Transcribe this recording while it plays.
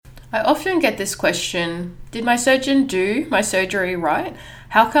I often get this question, did my surgeon do my surgery right?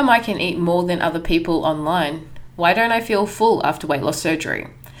 How come I can eat more than other people online? Why don't I feel full after weight loss surgery?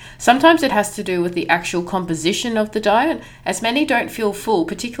 Sometimes it has to do with the actual composition of the diet, as many don't feel full,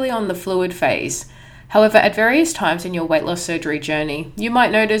 particularly on the fluid phase. However, at various times in your weight loss surgery journey, you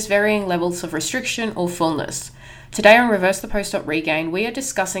might notice varying levels of restriction or fullness. Today on Reverse the Post-Op Regain, we are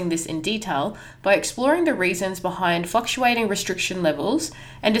discussing this in detail by exploring the reasons behind fluctuating restriction levels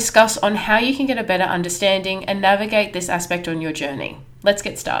and discuss on how you can get a better understanding and navigate this aspect on your journey. Let's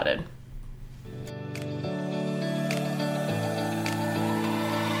get started.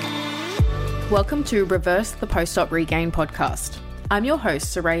 Welcome to Reverse the Post-Op Regain podcast. I'm your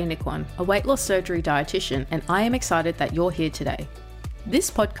host, Soraya Nikwan, a weight loss surgery dietitian, and I am excited that you're here today.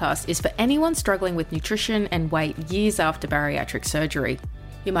 This podcast is for anyone struggling with nutrition and weight years after bariatric surgery.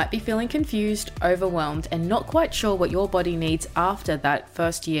 You might be feeling confused, overwhelmed, and not quite sure what your body needs after that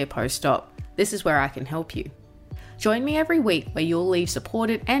first year post-op. This is where I can help you. Join me every week where you'll leave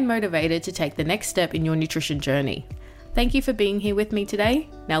supported and motivated to take the next step in your nutrition journey. Thank you for being here with me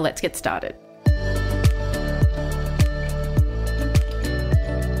today. Now let's get started.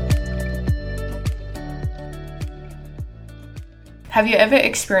 Have you ever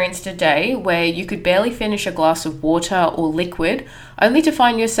experienced a day where you could barely finish a glass of water or liquid, only to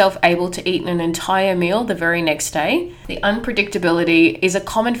find yourself able to eat an entire meal the very next day? The unpredictability is a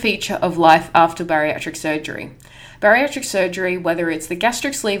common feature of life after bariatric surgery. Bariatric surgery, whether it's the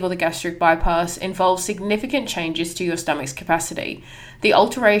gastric sleeve or the gastric bypass, involves significant changes to your stomach's capacity. The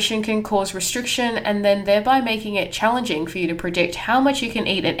alteration can cause restriction and then thereby making it challenging for you to predict how much you can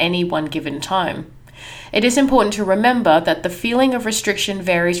eat at any one given time. It is important to remember that the feeling of restriction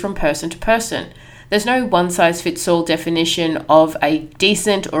varies from person to person. There's no one-size-fits-all definition of a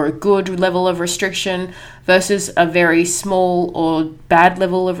decent or a good level of restriction versus a very small or bad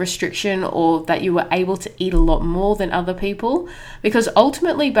level of restriction, or that you were able to eat a lot more than other people, because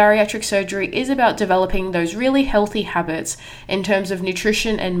ultimately bariatric surgery is about developing those really healthy habits in terms of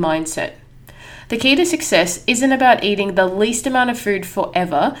nutrition and mindset. The key to success isn't about eating the least amount of food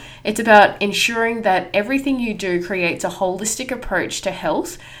forever. It's about ensuring that everything you do creates a holistic approach to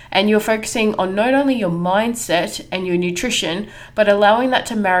health, and you're focusing on not only your mindset and your nutrition, but allowing that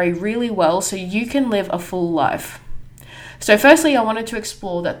to marry really well so you can live a full life. So firstly, I wanted to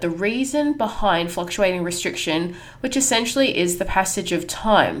explore that the reason behind fluctuating restriction, which essentially is the passage of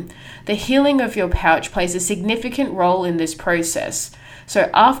time, the healing of your pouch plays a significant role in this process. So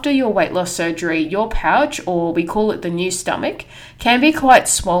after your weight loss surgery, your pouch, or we call it the new stomach, can be quite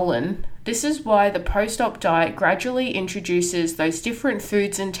swollen. This is why the post-op diet gradually introduces those different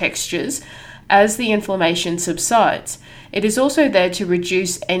foods and textures as the inflammation subsides. It is also there to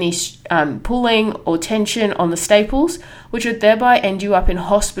reduce any pulling or tension on the staples, which would thereby end you up in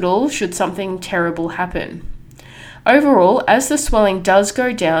hospital should something terrible happen. Overall, as the swelling does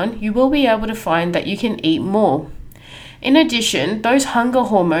go down, you will be able to find that you can eat more. In addition, those hunger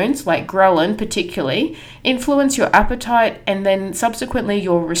hormones, like ghrelin particularly, influence your appetite and then subsequently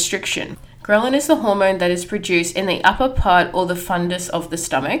your restriction. Ghrelin is the hormone that is produced in the upper part or the fundus of the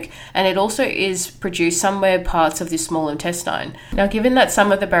stomach, and it also is produced somewhere parts of the small intestine. Now, given that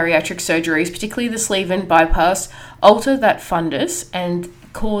some of the bariatric surgeries, particularly the sleeve and bypass, alter that fundus and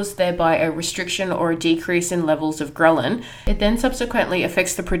cause thereby a restriction or a decrease in levels of ghrelin, it then subsequently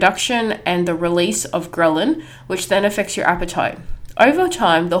affects the production and the release of ghrelin, which then affects your appetite. Over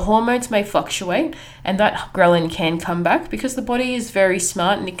time, the hormones may fluctuate and that ghrelin can come back because the body is very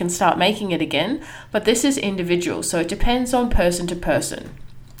smart and it can start making it again, but this is individual, so it depends on person to person.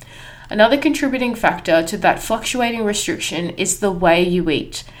 Another contributing factor to that fluctuating restriction is the way you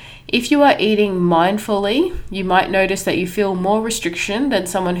eat. If you are eating mindfully, you might notice that you feel more restriction than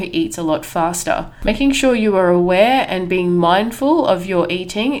someone who eats a lot faster. Making sure you are aware and being mindful of your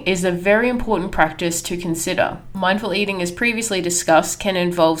eating is a very important practice to consider. Mindful eating, as previously discussed, can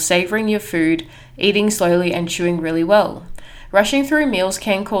involve savoring your food, eating slowly, and chewing really well. Rushing through meals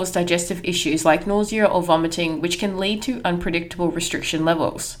can cause digestive issues like nausea or vomiting, which can lead to unpredictable restriction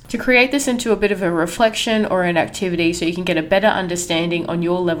levels. To create this into a bit of a reflection or an activity so you can get a better understanding on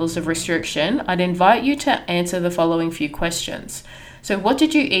your levels of restriction, I'd invite you to answer the following few questions. So what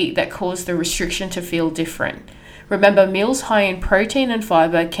did you eat that caused the restriction to feel different? Remember, meals high in protein and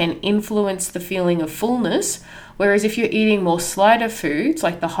fiber can influence the feeling of fullness, whereas if you're eating more slighter foods,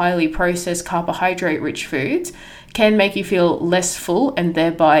 like the highly processed carbohydrate-rich foods, can make you feel less full and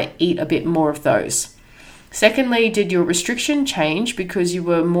thereby eat a bit more of those. Secondly, did your restriction change because you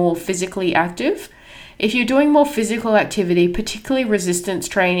were more physically active? If you're doing more physical activity, particularly resistance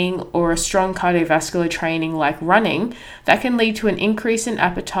training or a strong cardiovascular training like running, that can lead to an increase in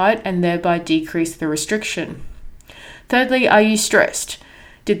appetite and thereby decrease the restriction. Thirdly, are you stressed?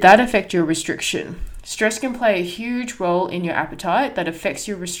 Did that affect your restriction? Stress can play a huge role in your appetite that affects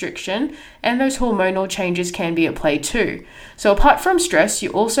your restriction, and those hormonal changes can be at play too. So apart from stress, you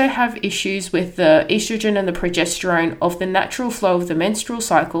also have issues with the estrogen and the progesterone of the natural flow of the menstrual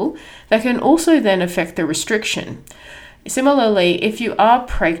cycle that can also then affect the restriction. Similarly, if you are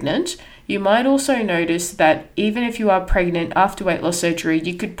pregnant, you might also notice that even if you are pregnant after weight loss surgery,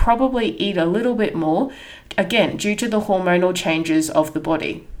 you could probably eat a little bit more, again, due to the hormonal changes of the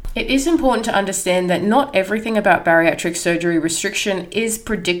body. It is important to understand that not everything about bariatric surgery restriction is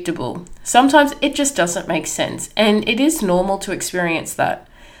predictable. Sometimes it just doesn't make sense, and it is normal to experience that.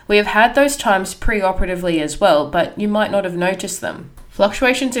 We have had those times pre-operatively as well, but you might not have noticed them.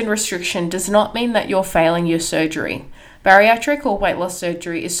 Fluctuations in restriction does not mean that you're failing your surgery. Bariatric or weight loss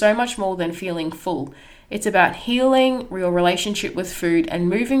surgery is so much more than feeling full. It's about healing your relationship with food and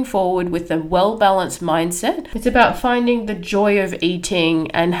moving forward with a well-balanced mindset. It's about finding the joy of eating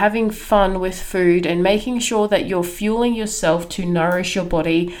and having fun with food and making sure that you're fueling yourself to nourish your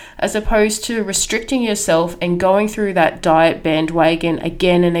body as opposed to restricting yourself and going through that diet bandwagon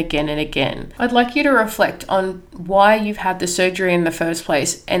again and again and again. I'd like you to reflect on why you've had the surgery in the first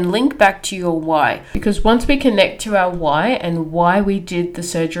place and link back to your why. Because once we connect to our why and why we did the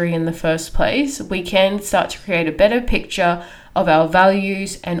surgery in the first place, we can start to create a better picture of our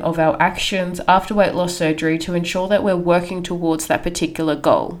values and of our actions after weight loss surgery to ensure that we're working towards that particular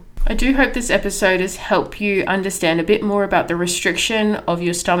goal. I do hope this episode has helped you understand a bit more about the restriction of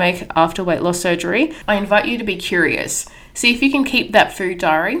your stomach after weight loss surgery. I invite you to be curious. See if you can keep that food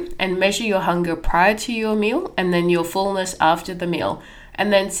diary and measure your hunger prior to your meal and then your fullness after the meal,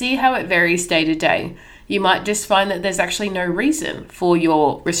 and then see how it varies day to day. You might just find that there's actually no reason for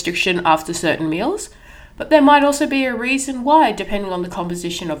your restriction after certain meals, but there might also be a reason why depending on the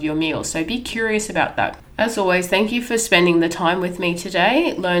composition of your meal. So be curious about that. As always, thank you for spending the time with me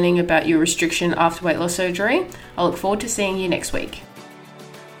today, learning about your restriction after weight loss surgery. I look forward to seeing you next week.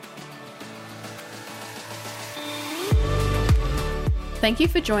 Thank you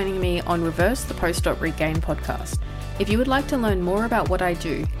for joining me on Reverse the Post-Op Regain podcast. If you would like to learn more about what I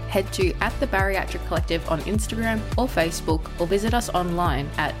do, head to @The_Bariatric Collective on Instagram or Facebook, or visit us online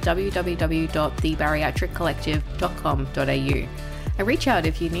at www.thebariatriccollective.com.au. And reach out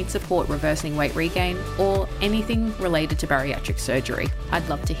if you need support reversing weight regain or anything related to bariatric surgery. I'd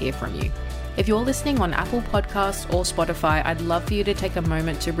love to hear from you. If you're listening on Apple Podcasts or Spotify, I'd love for you to take a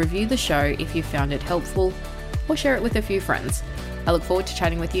moment to review the show if you found it helpful, or share it with a few friends. I look forward to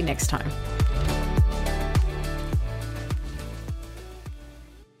chatting with you next time.